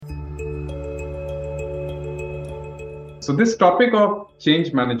So this topic of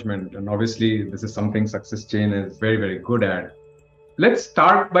change management, and obviously this is something Success Chain is very, very good at. Let's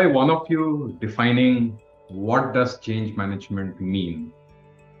start by one of you defining what does change management mean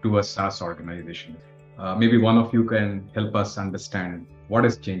to a SaaS organization. Maybe one of you can help us understand what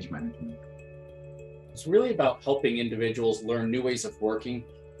is change management. It's really about helping individuals learn new ways of working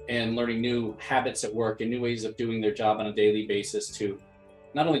and learning new habits at work and new ways of doing their job on a daily basis to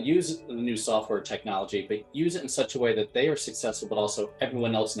not only use the new software technology, but use it in such a way that they are successful, but also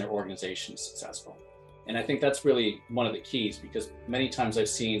everyone else in their organization is successful. And I think that's really one of the keys, because many times I've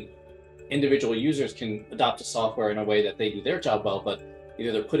seen individual users can adopt a software in a way that they do their job well, but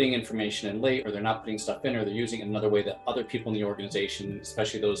either they're putting information in late, or they're not putting stuff in, or they're using it in another way that other people in the organization,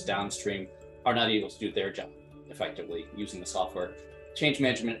 especially those downstream, are not able to do their job effectively using the software. Change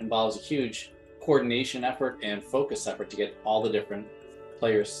management involves a huge coordination effort and focus effort to get all the different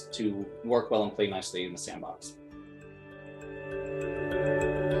players to work well and play nicely in the sandbox.